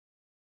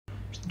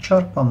İşte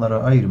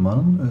çarpanlara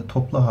ayırmanın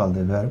toplu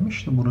halde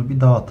vermiş. Bunu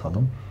bir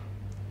dağıtalım.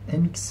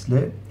 Mx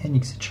ile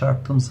nx'i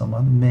çarptığım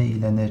zaman m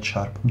ile n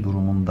çarpım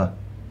durumunda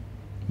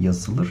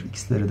yazılır.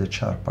 X'leri de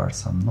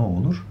çarparsam ne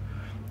olur?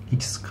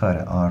 X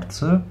kare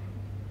artı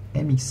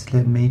mx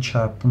ile m'yi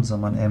çarptığım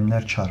zaman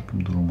m'ler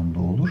çarpım durumunda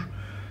olur.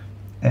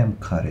 M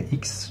kare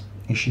x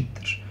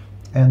eşittir.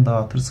 N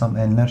dağıtırsam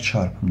n'ler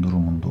çarpım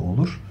durumunda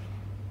olur.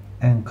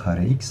 N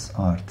kare x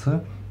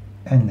artı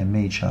n ile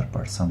m'yi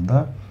çarparsam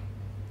da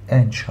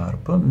n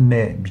çarpı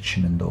m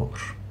biçiminde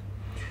olur.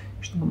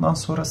 İşte bundan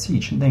sonrası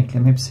için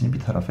denklem hepsini bir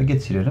tarafa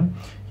getirelim.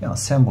 Ya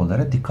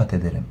sembollere dikkat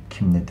edelim.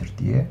 Kim nedir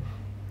diye.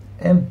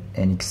 M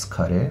nx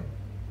kare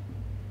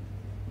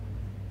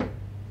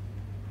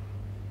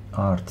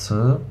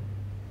artı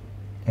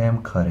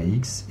m kare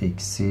x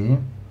eksi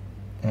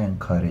n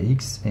kare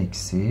x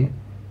eksi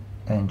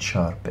n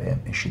çarpı m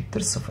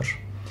eşittir 0.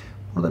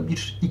 Burada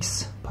bir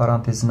x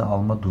parantezine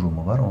alma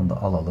durumu var. Onu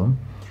da alalım.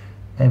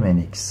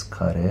 mnx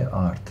kare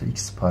artı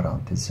x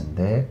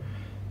parantezinde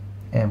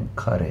m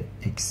kare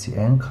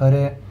eksi n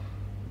kare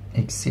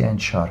eksi n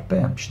çarpı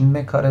m. Şimdi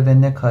m kare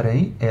ve n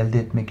kareyi elde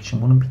etmek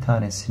için bunun bir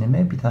tanesini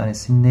m, bir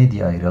tanesini n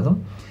diye ayıralım.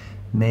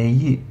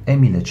 M'yi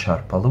m ile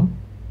çarpalım.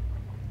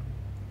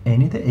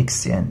 N'i de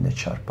eksi n ile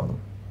çarpalım.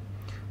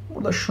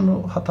 Burada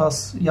şunu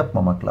hatası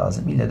yapmamak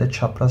lazım. İlle de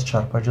çapraz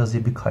çarpacağız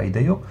diye bir kaide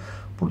yok.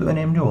 Burada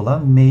önemli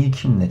olan m'yi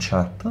kimle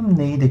çarptım,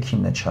 n'yi de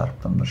kimle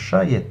çarptımdır.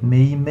 Şayet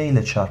m'yi m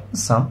ile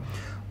çarpmışsam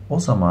o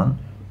zaman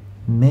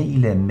m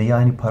ile m'yi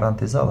aynı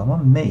paranteze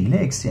alamam. M ile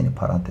eksi n'i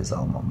paranteze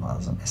almam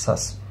lazım.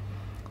 Esas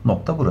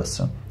nokta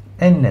burası.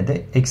 N ile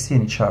de eksi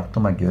n'i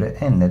çarptığıma göre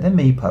n ile de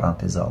m'yi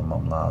paranteze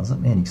almam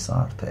lazım. nx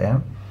artı m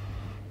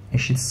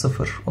eşit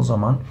 0. O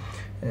zaman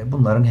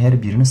bunların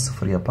her birini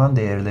 0 yapan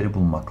değerleri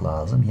bulmak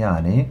lazım.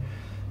 Yani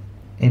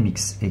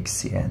mx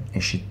eksi n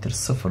eşittir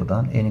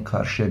 0'dan n'i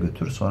karşıya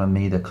götür. Sonra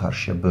m'yi de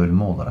karşıya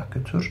bölme olarak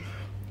götür.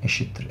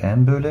 Eşittir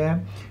n bölü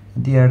m.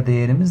 Diğer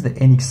değerimiz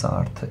de nx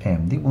artı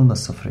m'di. Bunu da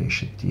 0'a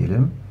eşit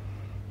diyelim.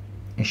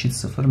 Eşit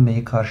 0.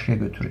 M'yi karşıya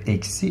götür.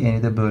 Eksi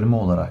n'i de bölme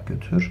olarak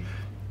götür.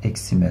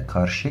 Eksi m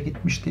karşıya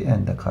gitmişti.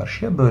 N de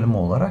karşıya bölme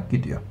olarak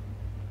gidiyor.